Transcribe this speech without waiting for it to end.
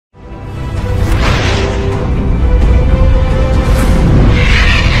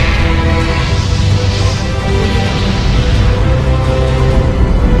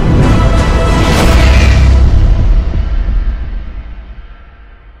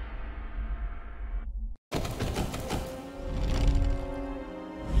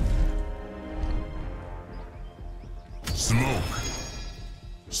Smoke.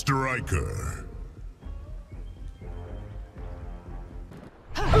 Striker.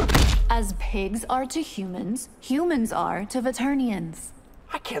 As pigs are to humans, humans are to Vaternians.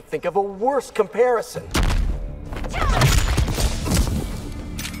 I can't think of a worse comparison.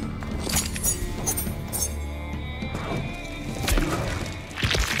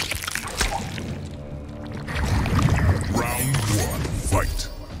 Round one, fight.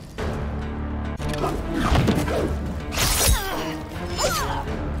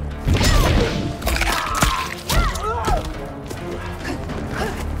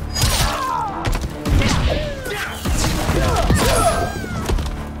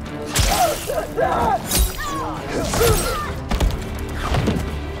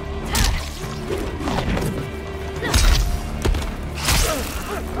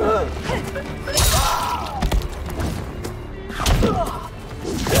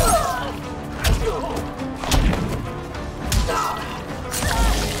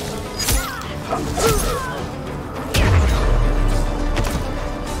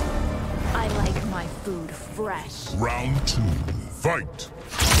 I like my food fresh. Round two, fight.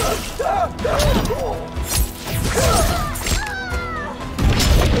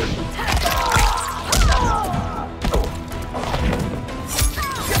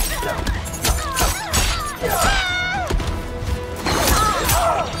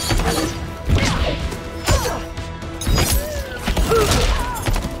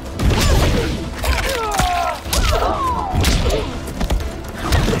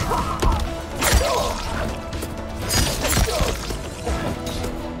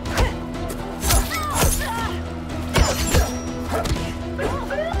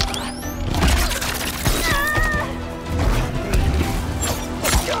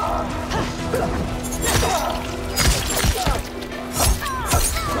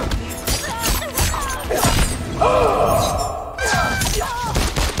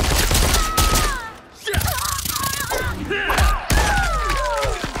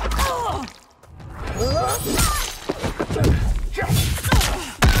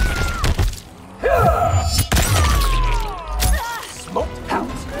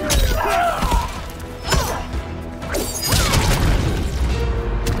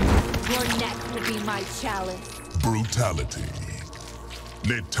 Brutality.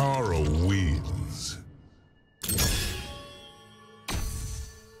 Nitara wins.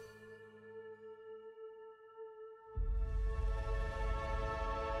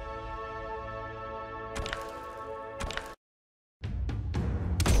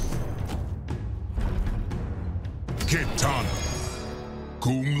 Kitana.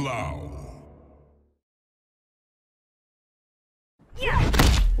 Kung Lao.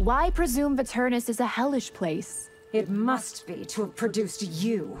 Why presume Vaternis is a hellish place? It must be to have produced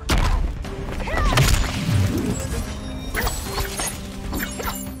you.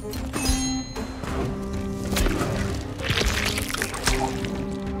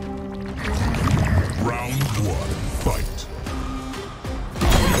 Round one, fight.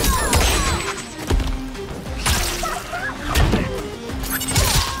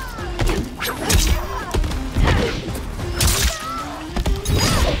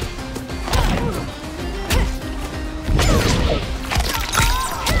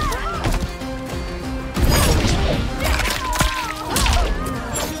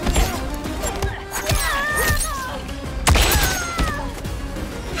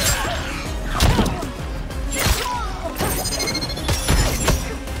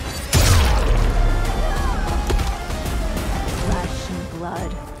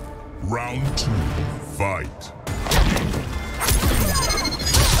 Round two, fight.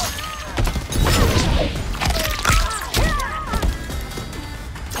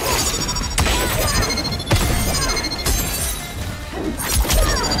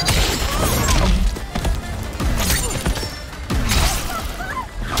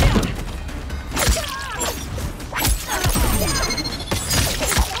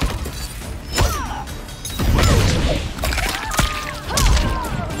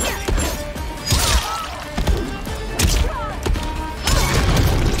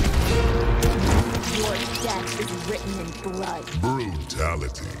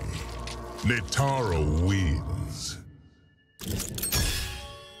 Brutality. Nitara wins.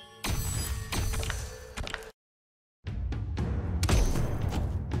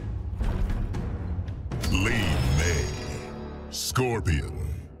 Lee May.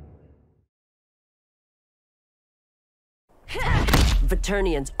 Scorpion.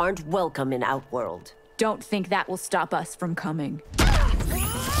 Vaternians aren't welcome in Outworld. Don't think that will stop us from coming.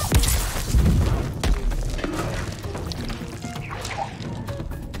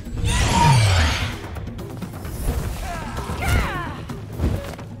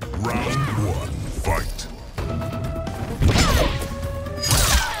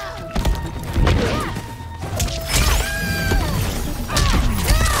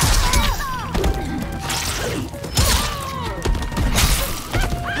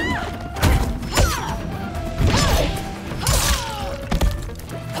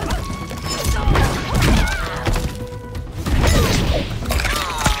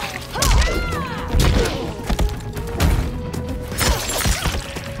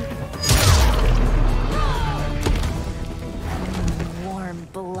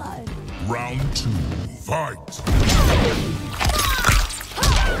 blood. Round 2, fight!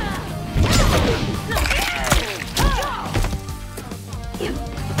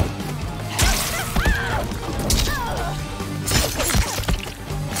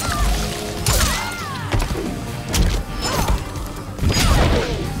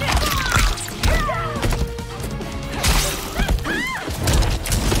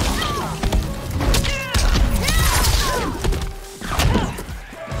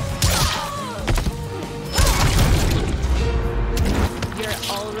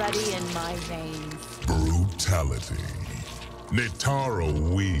 Brutality. Nitara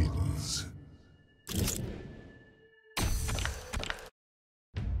wins.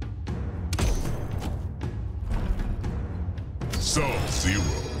 Sub-Zero.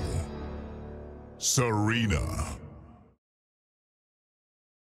 Serena.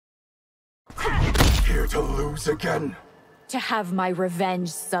 Here to lose again? To have my revenge,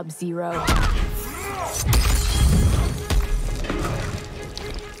 Sub-Zero.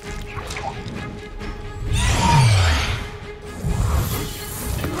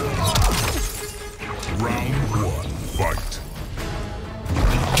 Round 1, fight!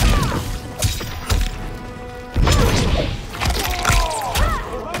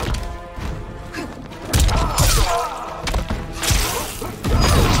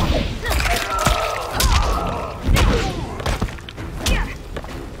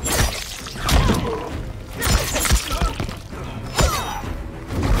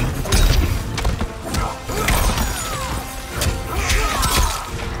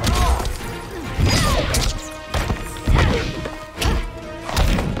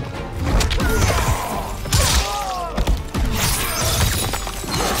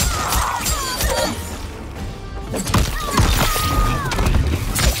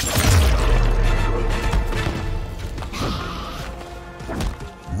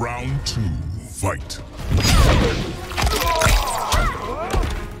 Round 2, fight!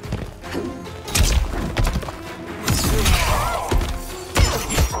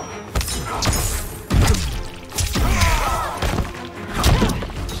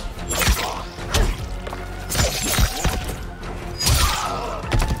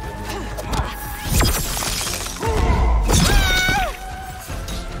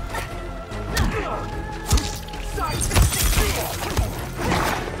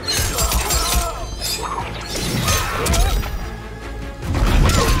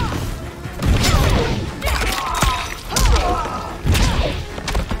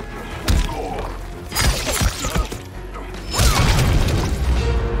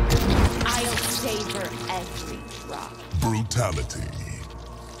 Brutality.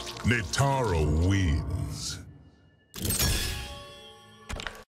 Nitara wins.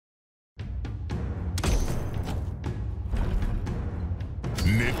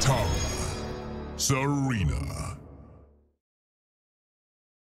 Nitara. Serena.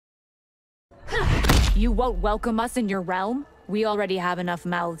 You won't welcome us in your realm? We already have enough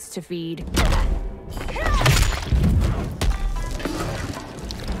mouths to feed.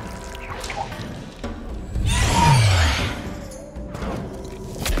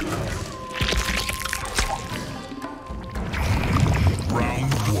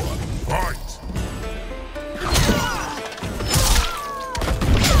 Round 1, fight!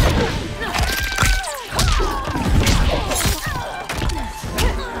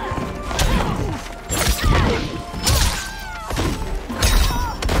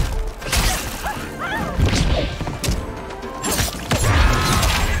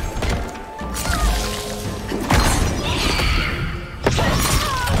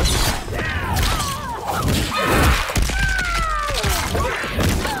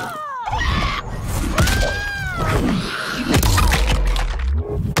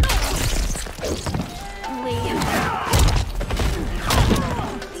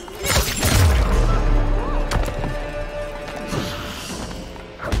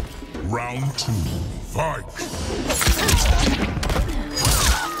 Round 2, fight!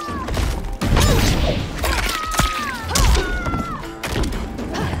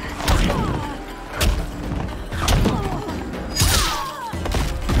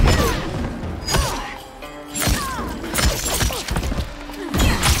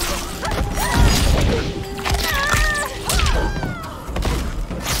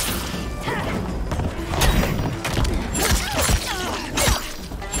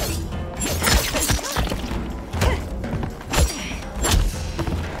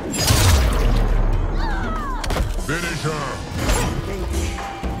 Finish her!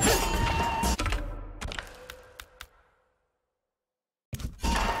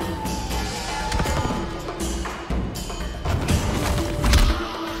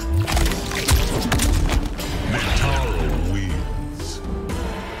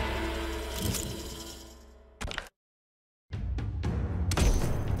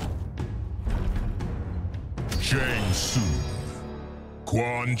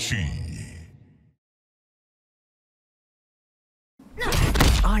 Quan Chi.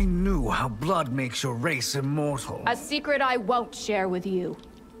 I knew how blood makes your race immortal. A secret I won't share with you.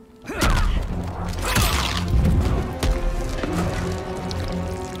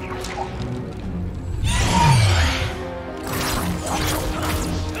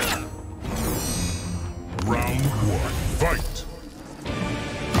 Round 1, fight!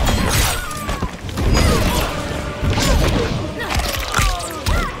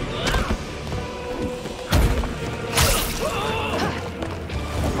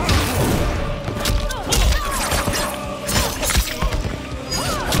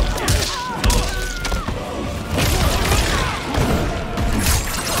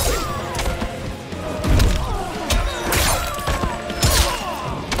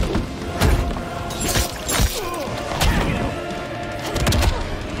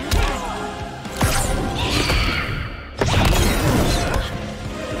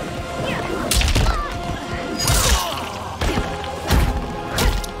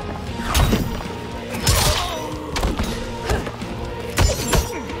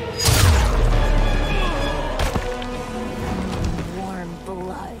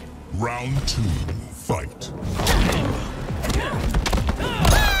 Round 2, fight!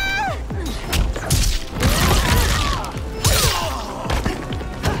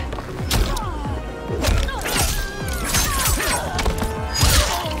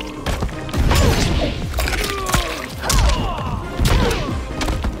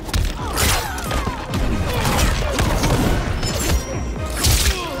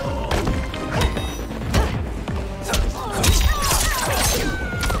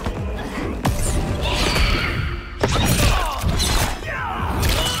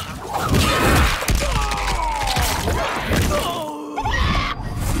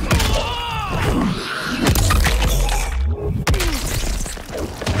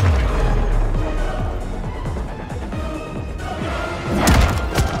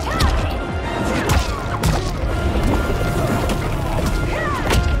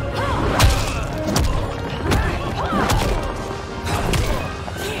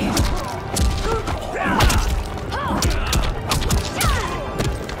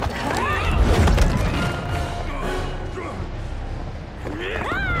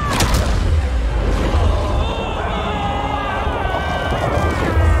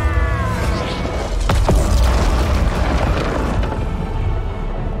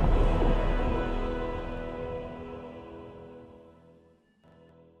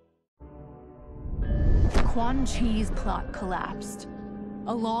 Quan Chi's plot collapsed.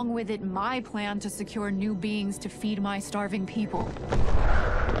 Along with it, my plan to secure new beings to feed my starving people.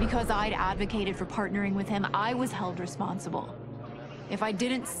 Because I'd advocated for partnering with him, I was held responsible. If I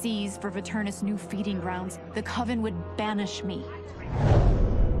didn't seize for Viternus' new feeding grounds, the Coven would banish me.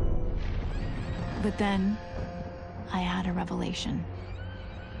 But then, I had a revelation.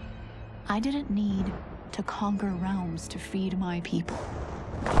 I didn't need to conquer realms to feed my people.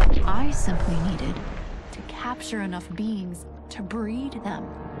 I simply needed to capture enough beings to breed them.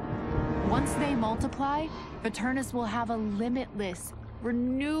 Once they multiply, Viternus will have a limitless,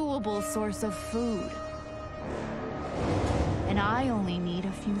 renewable source of food. And I only need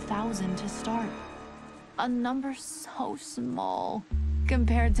a few thousand to start. A number so small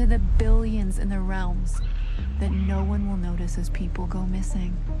compared to the billions in the realms that no one will notice as people go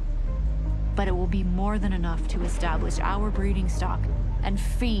missing. But it will be more than enough to establish our breeding stock and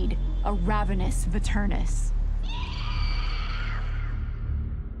feed a ravenous Viternus.